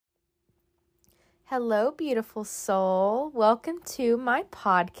Hello, beautiful soul. Welcome to my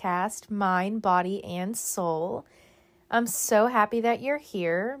podcast, Mind, Body, and Soul. I'm so happy that you're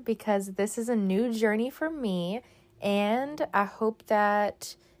here because this is a new journey for me, and I hope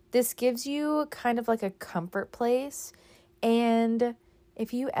that this gives you kind of like a comfort place. And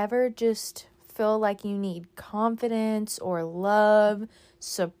if you ever just feel like you need confidence or love,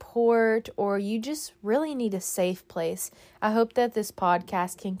 support, or you just really need a safe place, I hope that this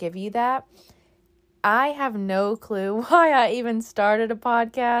podcast can give you that. I have no clue why I even started a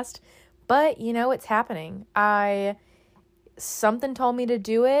podcast, but it's happening. Something told me to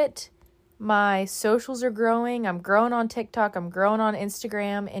do it. My socials are growing. I'm growing on TikTok. I'm growing on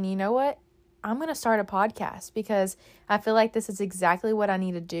Instagram. And you know what? I'm going to start a podcast because I feel like this is exactly what I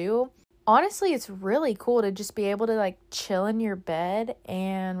need to do. Honestly, it's really cool to just be able to chill in your bed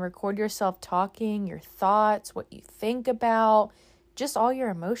and record yourself talking, your thoughts, what you think about, just all your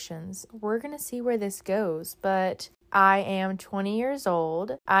emotions. We're going to see where this goes, but I am 20 years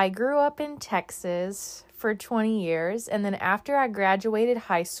old. I grew up in Texas for 20 years, and then after I graduated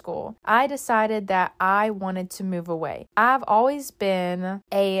high school, I decided that I wanted to move away. I've always been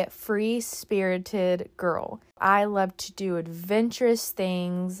a free-spirited girl. I love to do adventurous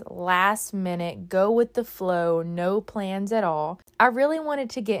things, last minute, go with the flow, no plans at all. I really wanted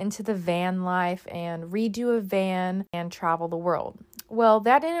to get into the van life and redo a van and travel the world. Well,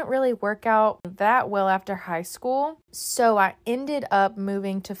 that didn't really work out that well after high school, so I ended up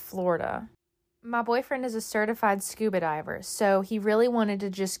moving to Florida. My boyfriend is a certified scuba diver, so he really wanted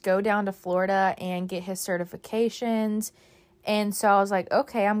to just go down to Florida and get his certifications, and so I was like,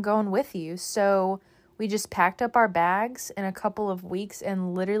 okay, I'm going with you. So we just packed up our bags in a couple of weeks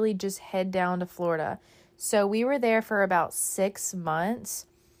and literally just head down to Florida. So we were there for about 6 months.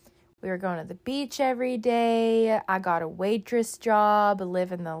 We were going to the beach every day. I got a waitress job,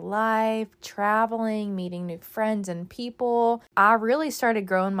 living the life, traveling, meeting new friends and people. I really started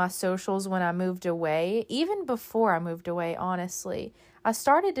growing my socials when I moved away. Even before I moved away, honestly. I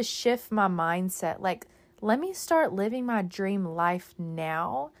started to shift my mindset. Let me start living my dream life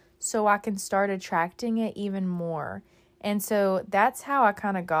now so I can start attracting it even more. And so that's how I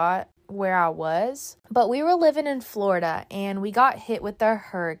kind of got where I was. But we were living in Florida and we got hit with a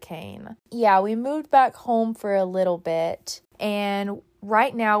hurricane. Yeah, we moved back home for a little bit, and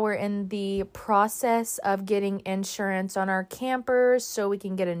right now we're in the process of getting insurance on our campers so we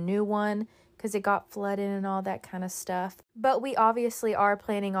can get a new one because it got flooded and all that kind of stuff. But we obviously are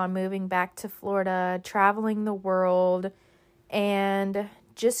planning on moving back to Florida, traveling the world, and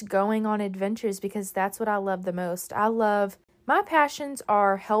just going on adventures because that's what I love the most. My passions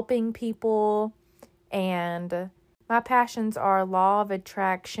are helping people, and my passions are law of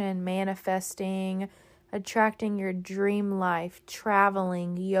attraction, manifesting, attracting your dream life,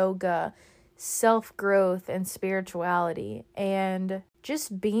 traveling, yoga, self-growth, and spirituality, and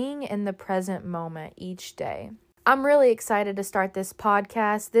just being in the present moment each day. I'm really excited to start this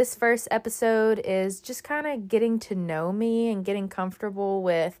podcast. This first episode is just kind of getting to know me and getting comfortable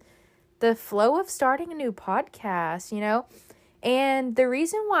with the flow of starting a new podcast, And the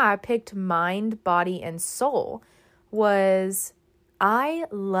reason why I picked Mind, Body, and Soul was I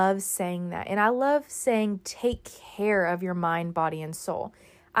love saying that. And I love saying take care of your mind, body, and soul.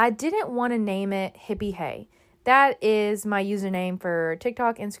 I didn't want to name it Hippie Hey. That is my username for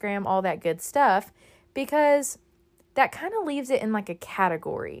TikTok, Instagram, all that good stuff, because that kind of leaves it in a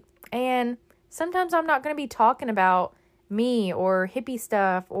category. And sometimes I'm not going to be talking about me or hippie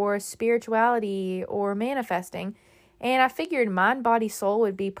stuff or spirituality or manifesting. And I figured Mind, Body, Soul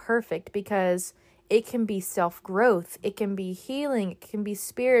would be perfect because it can be self-growth, it can be healing, it can be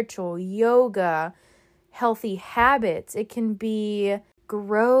spiritual, yoga, healthy habits, it can be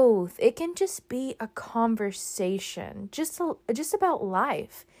growth, it can just be a conversation, just about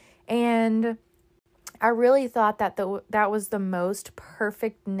life. And I really thought that that was the most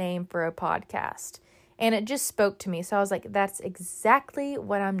perfect name for a podcast. And it just spoke to me. So I was like, that's exactly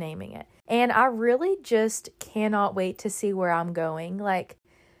what I'm naming it. And I really just cannot wait to see where I'm going.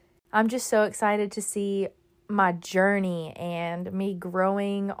 I'm just so excited to see my journey and me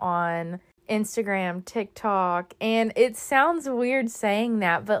growing on Instagram, TikTok. And it sounds weird saying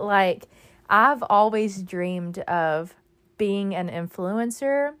that, but I've always dreamed of being an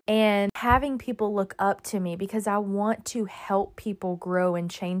influencer and having people look up to me because I want to help people grow and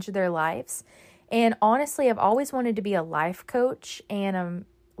change their lives. And honestly, I've always wanted to be a life coach and a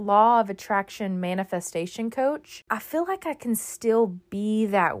law of attraction manifestation coach. I feel like I can still be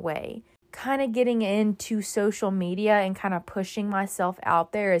that way. Kind of getting into social media and kind of pushing myself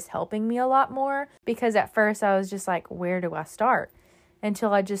out there is helping me a lot more because at first I was just like, where do I start?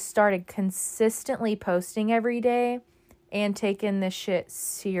 until I just started consistently posting every day and taking this shit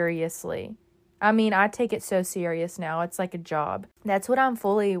seriously. I mean, I take it so serious now. It's like a job. That's what I'm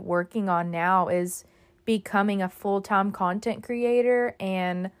fully working on now, is becoming a full-time content creator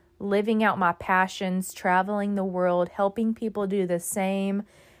and living out my passions, traveling the world, helping people do the same,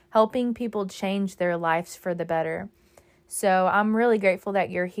 helping people change their lives for the better. So I'm really grateful that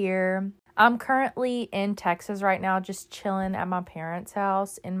you're here. I'm currently in Texas right now, just chilling at my parents'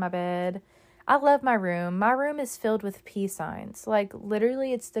 house in my bed. I love my room. My room is filled with peace signs. Like,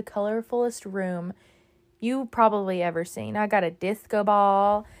 literally, it's the colorfulest room you probably ever seen. I got a disco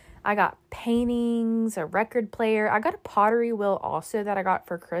ball. I got paintings, a record player. I got a pottery wheel also that I got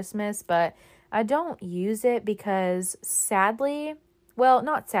for Christmas, but I don't use it because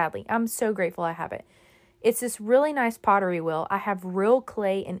not sadly, I'm so grateful I have it. It's this really nice pottery wheel. I have real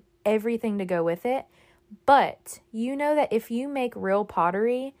clay and everything to go with it. But you know that if you make real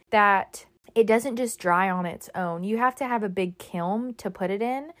pottery, that it doesn't just dry on its own. You have to have a big kiln to put it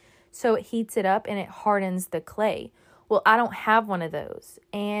in, so it heats it up and it hardens the clay. Well, I don't have one of those,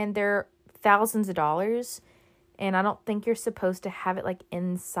 and they're thousands of dollars, and I don't think you're supposed to have it like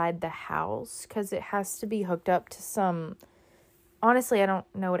inside the house because it has to be hooked up to some, honestly, I don't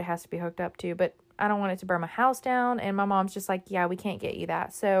know what it has to be hooked up to, but I don't want it to burn my house down, and my mom's just like, yeah, we can't get you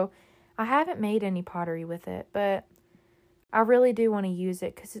that. So I haven't made any pottery with it, but I really do want to use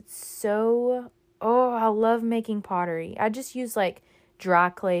it because it's I love making pottery. I just use like dry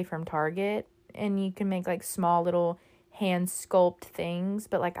clay from Target, and you can make like small little hand sculpt things,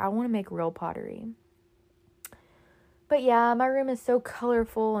 but like I want to make real pottery. But yeah, my room is so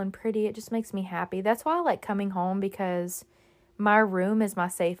colorful and pretty. It just makes me happy. That's why I like coming home, because my room is my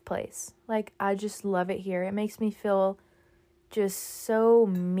safe place. Like, I just love it here. It makes me feel just so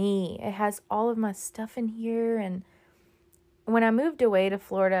me. It has all of my stuff in here. And when I moved away to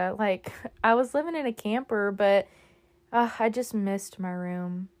Florida, like, I was living in a camper, but I just missed my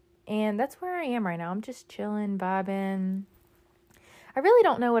room. And that's where I am right now. I'm just chilling, vibing. I really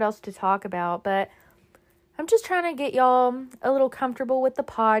don't know what else to talk about, but I'm just trying to get y'all a little comfortable with the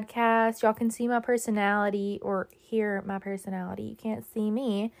podcast. Y'all can see my personality or hear my personality. You can't see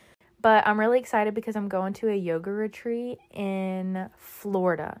me, but I'm really excited because I'm going to a yoga retreat in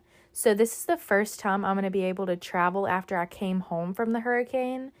Florida. So this is the first time I'm going to be able to travel after I came home from the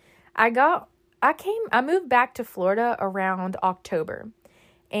hurricane. I moved back to Florida around October,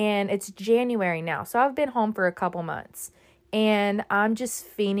 and it's January now. So I've been home for a couple months, and I'm just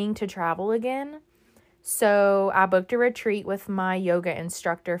fiending to travel again. So I booked a retreat with my yoga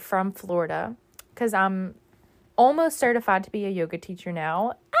instructor from Florida because I'm almost certified to be a yoga teacher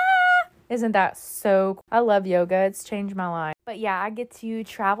now. Isn't that so cool? I love yoga. It's changed my life. But yeah, I get to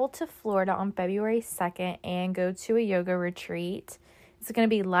travel to Florida on February 2nd and go to a yoga retreat. It's going to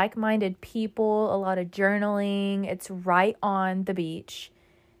be like-minded people, a lot of journaling. It's right on the beach.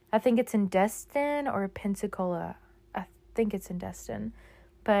 I think it's in Destin or Pensacola. I think it's in Destin.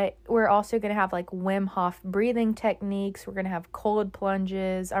 But we're also going to have like Wim Hof breathing techniques. We're going to have cold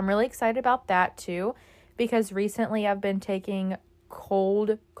plunges. I'm really excited about that too, because recently I've been taking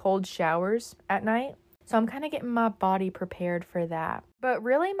cold showers at night. So I'm kind of getting my body prepared for that. But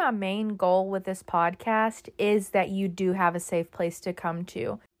really my main goal with this podcast is that you do have a safe place to come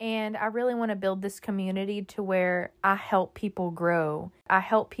to. And I really want to build this community to where I help people grow. I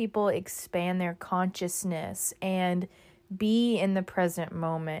help people expand their consciousness and be in the present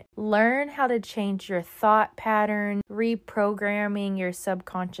moment. Learn how to change your thought pattern, reprogramming your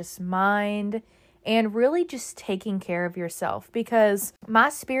subconscious mind, and really just taking care of yourself. Because my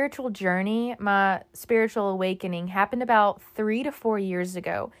spiritual journey, my spiritual awakening happened about 3 to 4 years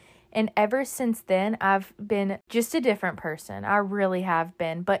ago. And ever since then, I've been just a different person. I really have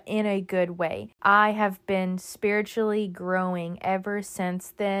been, but in a good way. I have been spiritually growing ever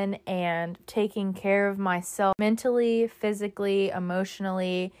since then and taking care of myself mentally, physically,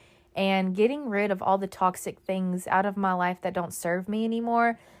 emotionally, and getting rid of all the toxic things out of my life that don't serve me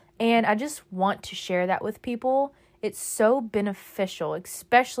anymore. And I just want to share that with people. It's so beneficial,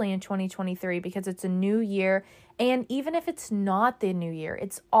 especially in 2023, because it's a new year. And even if it's not the new year,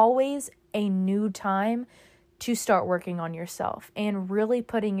 it's always a new time to start working on yourself and really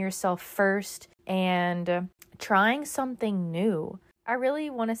putting yourself first and trying something new. I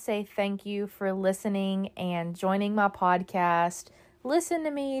really want to say thank you for listening and joining my podcast. Listen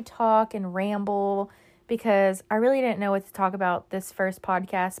to me talk and ramble, because I really didn't know what to talk about this first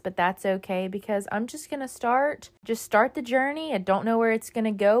podcast, but that's okay, because I'm just going to start the journey. I don't know where it's going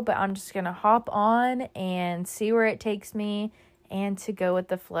to go, but I'm just going to hop on and see where it takes me and to go with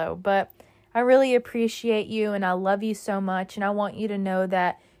the flow. But I really appreciate you and I love you so much. And I want you to know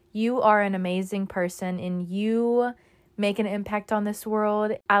that you are an amazing person and you make an impact on this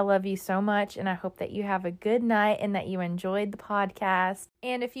world. I love you so much and I hope that you have a good night and that you enjoyed the podcast.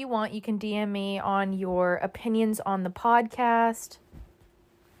 And if you want, you can DM me on your opinions on the podcast.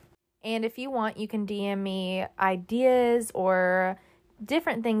 And if you want, you can DM me ideas or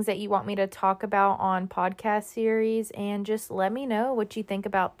different things that you want me to talk about on podcast series, and just let me know what you think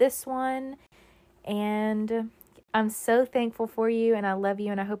about this one. And I'm so thankful for you and I love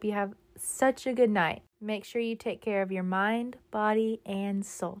you and I hope you have such a good night. Make sure you take care of your mind, body, and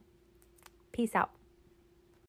soul. Peace out.